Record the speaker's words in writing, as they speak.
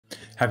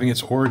having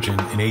its origin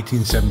in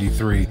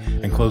 1873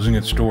 and closing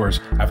its doors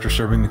after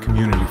serving the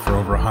community for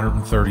over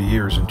 130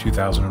 years in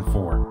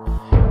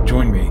 2004.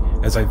 Join me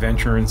as I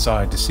venture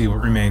inside to see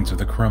what remains of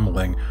the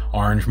crumbling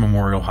Orange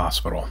Memorial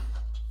Hospital.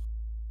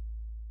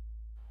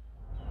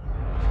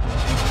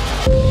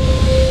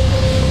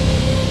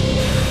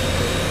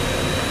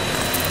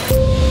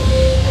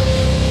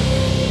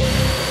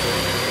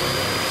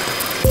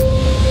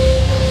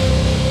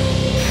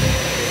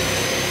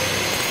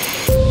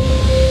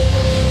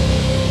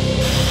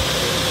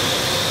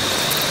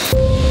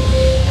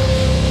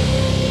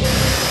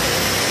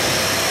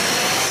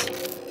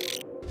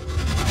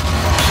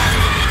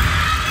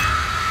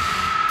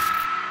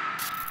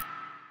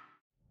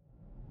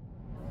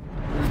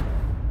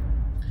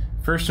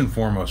 First and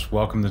foremost,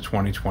 welcome to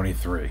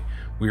 2023.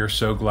 We are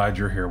so glad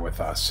you're here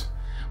with us.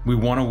 We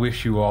want to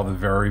wish you all the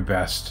very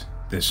best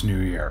this new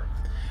year.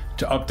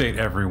 To update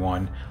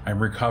everyone,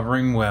 I'm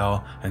recovering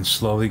well and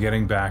slowly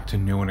getting back to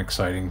new and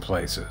exciting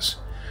places.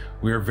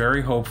 We are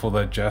very hopeful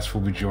that Jess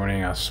will be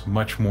joining us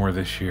much more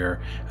this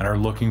year and are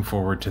looking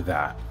forward to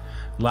that.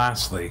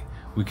 Lastly,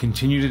 we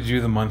continue to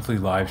do the monthly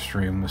live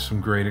stream with some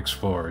great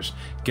explorers,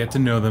 get to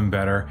know them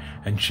better,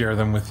 and share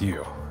them with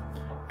you.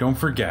 Don't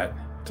forget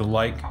to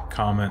like,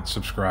 comment,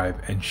 subscribe,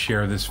 and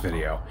share this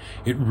video.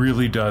 It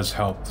really does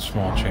help the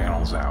small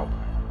channels out.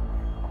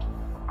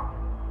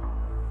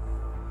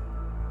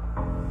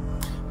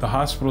 The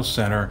hospital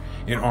center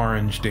in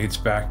Orange dates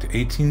back to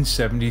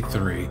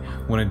 1873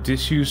 when a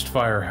disused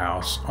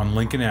firehouse on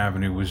Lincoln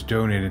Avenue was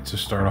donated to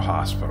start a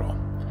hospital.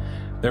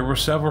 There were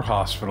several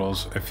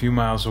hospitals a few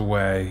miles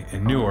away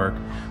in Newark,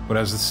 but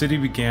as the city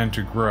began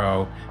to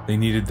grow, they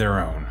needed their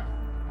own.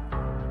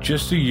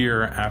 Just a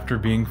year after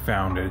being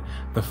founded,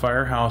 the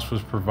firehouse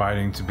was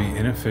proving to be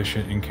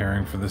inefficient in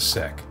caring for the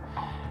sick.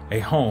 A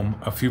home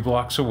a few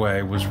blocks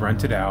away was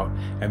rented out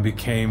and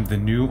became the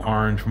new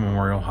Orange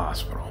Memorial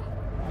Hospital.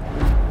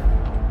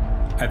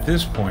 At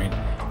this point,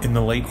 in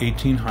the late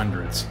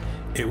 1800s,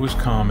 it was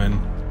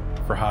common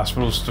for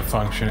hospitals to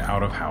function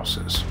out of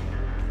houses.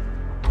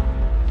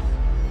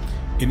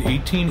 In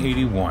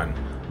 1881,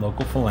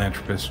 local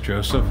philanthropist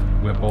Joseph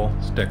Whipple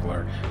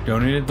Stickler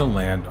donated the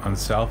land on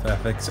South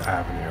Essex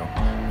Avenue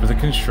for the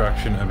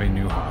construction of a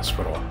new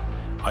hospital.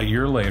 A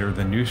year later,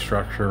 the new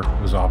structure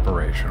was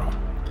operational.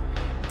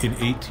 In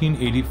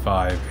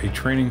 1885, a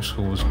training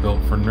school was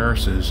built for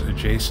nurses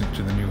adjacent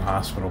to the new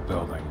hospital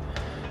building.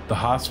 The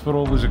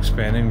hospital was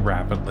expanding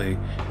rapidly,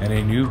 and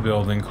a new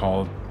building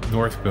called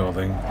North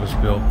Building was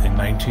built in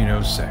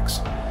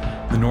 1906.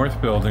 The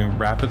North Building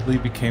rapidly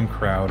became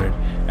crowded,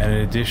 and an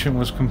addition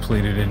was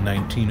completed in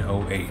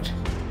 1908.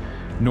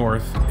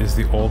 North is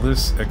the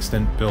oldest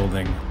extant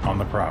building on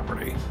the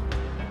property.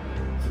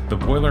 The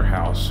boiler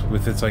house,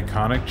 with its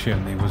iconic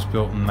chimney, was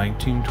built in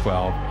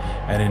 1912,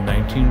 and in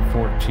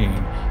 1914,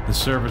 the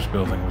service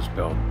building was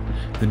built.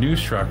 The new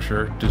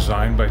structure,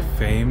 designed by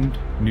famed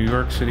New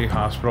York City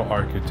hospital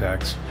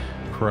architects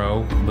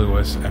Crowe,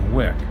 Lewis, and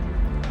Wick.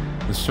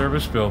 The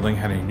service building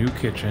had a new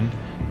kitchen,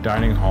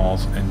 dining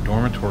halls, and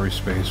dormitory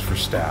space for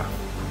staff.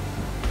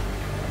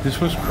 This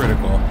was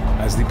critical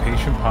as the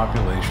patient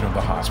population of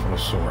the hospital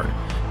soared.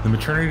 The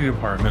maternity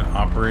department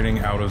operating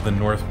out of the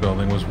North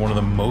Building was one of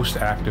the most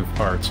active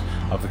parts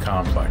of the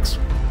complex.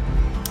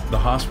 The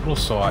hospital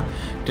sought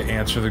to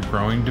answer the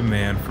growing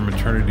demand for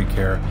maternity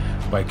care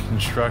by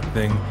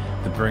constructing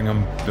the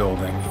Brigham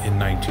Building in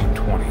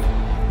 1920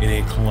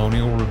 in a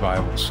colonial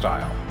revival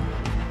style.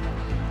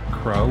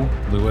 Crowe,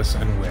 Lewis,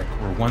 and Wick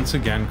were once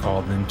again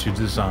called in to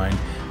design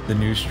the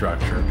new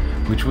structure,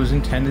 which was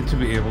intended to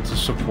be able to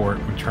support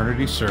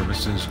maternity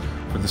services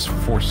for the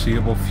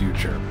foreseeable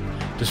future.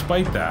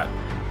 Despite that,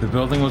 the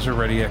building was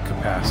already at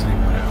capacity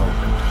when it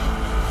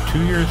opened.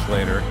 2 years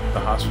later, the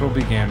hospital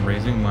began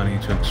raising money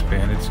to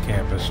expand its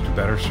campus to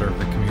better serve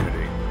the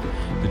community.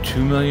 The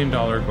 $2 million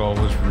goal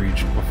was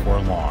reached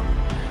before long,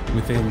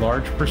 with a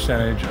large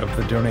percentage of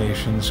the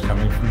donations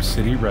coming from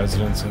city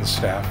residents and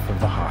staff of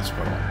the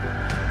hospital.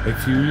 A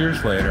few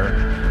years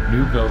later,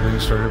 new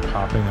buildings started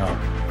popping up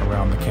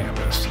around the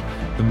campus.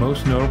 The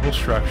most notable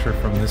structure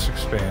from this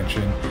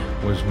expansion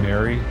was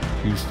Mary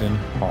Houston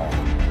Hall,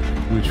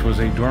 which was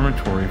a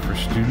dormitory for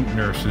student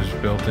nurses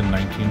built in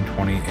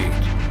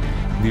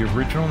 1928. The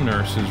original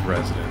nurses'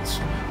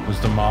 residence was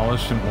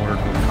demolished in order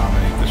to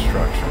accommodate the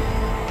structure.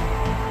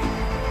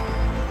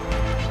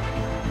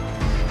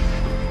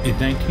 In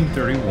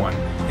 1931,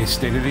 a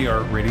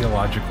state-of-the-art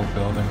radiological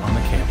building on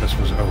the campus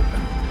was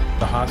opened.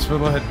 The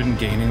hospital had been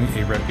gaining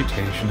a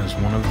reputation as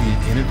one of the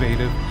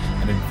innovative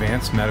and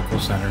advanced medical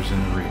centers in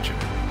the region.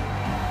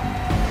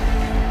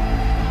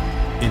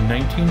 In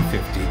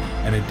 1950,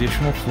 an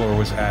additional floor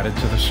was added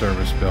to the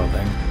service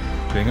building,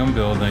 Brigham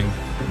Building,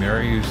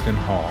 Mary Houston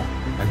Hall,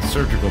 and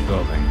Surgical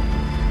Building.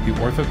 The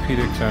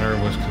Orthopedic Center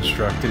was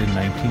constructed in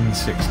 1960.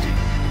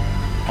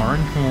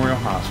 Orange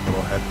Memorial Hospital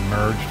had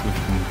merged with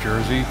the New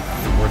Jersey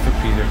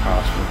Orthopedic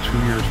Hospital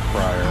 2 years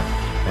prior,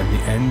 and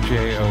the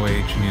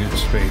NJOH needed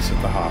space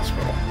at the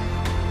hospital.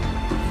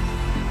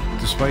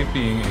 Despite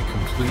being a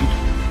complete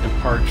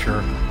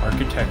departure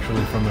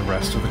architecturally from the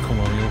rest of the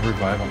Colonial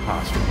Revival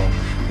Hospital,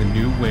 the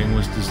new wing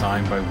was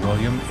designed by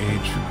William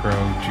H.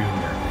 Crowe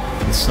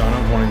Jr., the son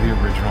of one of the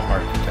original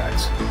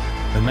architects.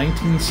 The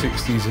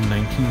 1960s and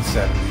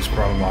 1970s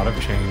brought a lot of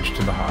change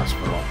to the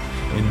hospital.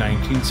 In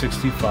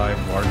 1965,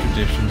 large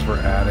additions were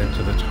added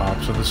to the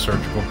tops of the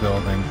surgical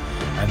building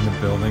and the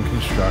building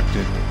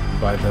constructed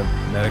by the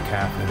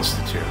Metcalf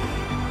Institute.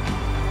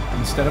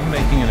 Instead of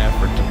making an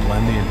effort to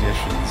blend the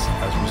additions,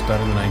 as was done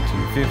in the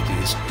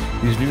 1950s,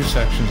 these new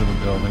sections of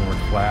the building were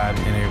clad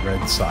in a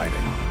red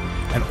siding.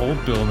 An old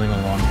building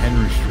along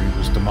Henry Street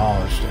was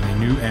demolished and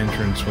a new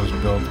entrance was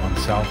built on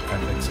South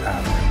Essex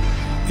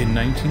Avenue. In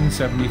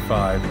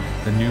 1975,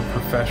 the new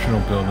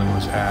professional building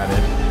was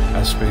added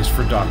as space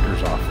for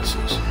doctors'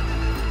 offices.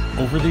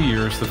 Over the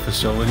years, the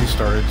facility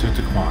started to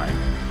decline.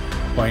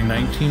 By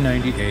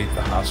 1998,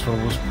 the hospital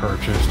was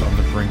purchased on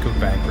the brink of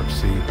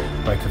bankruptcy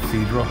by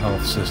Cathedral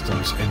Health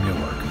Systems in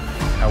Newark.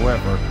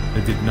 However,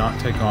 they did not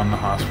take on the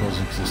hospital's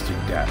existing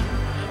debt.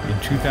 In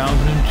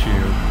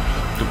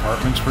 2002,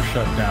 departments were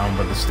shut down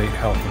by the State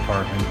Health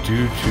Department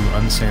due to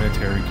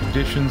unsanitary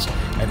conditions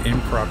and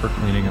improper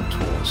cleaning of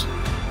tools.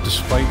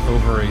 Despite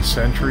over a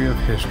century of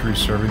history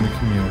serving the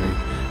community,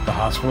 the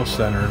hospital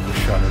center was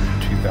shuttered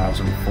in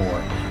 2004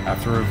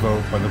 after a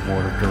vote by the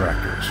board of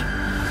directors.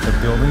 The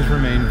buildings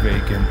remained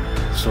vacant,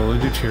 slowly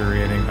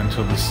deteriorating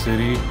until the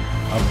city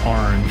of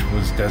Orange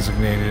was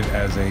designated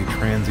as a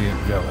transient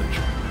village.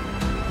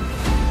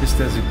 This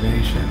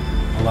designation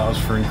allows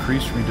for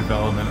increased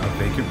redevelopment of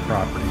vacant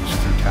properties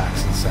through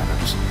tax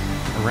incentives.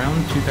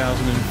 Around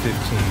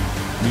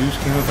 2015, news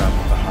came about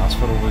that the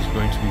hospital was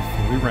going to be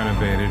fully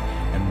renovated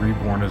and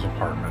reborn as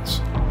apartments.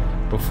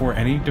 Before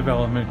any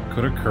development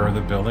could occur,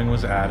 the building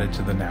was added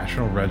to the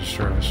National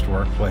Register of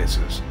Historic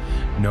Places.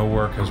 No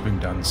work has been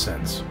done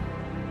since.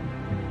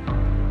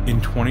 In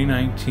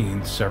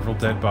 2019, several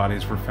dead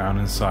bodies were found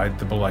inside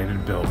the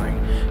blighted building,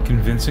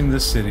 convincing the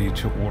city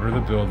to order the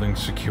building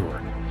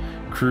secured.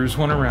 Crews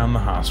went around the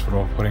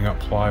hospital, putting up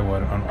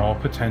plywood on all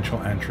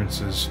potential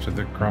entrances to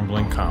the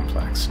crumbling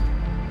complex.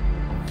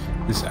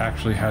 This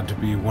actually had to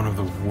be one of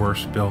the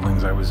worst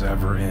buildings I was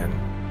ever in.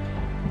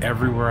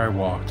 Everywhere I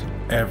walked,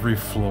 every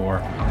floor,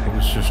 it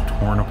was just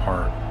torn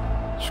apart.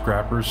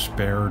 Scrappers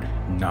spared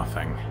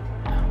nothing.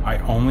 I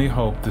only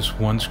hope this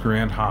once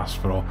grand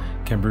hospital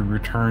can be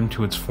returned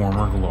to its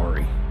former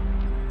glory.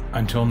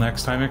 Until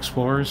next time,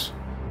 explorers,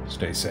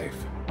 stay safe.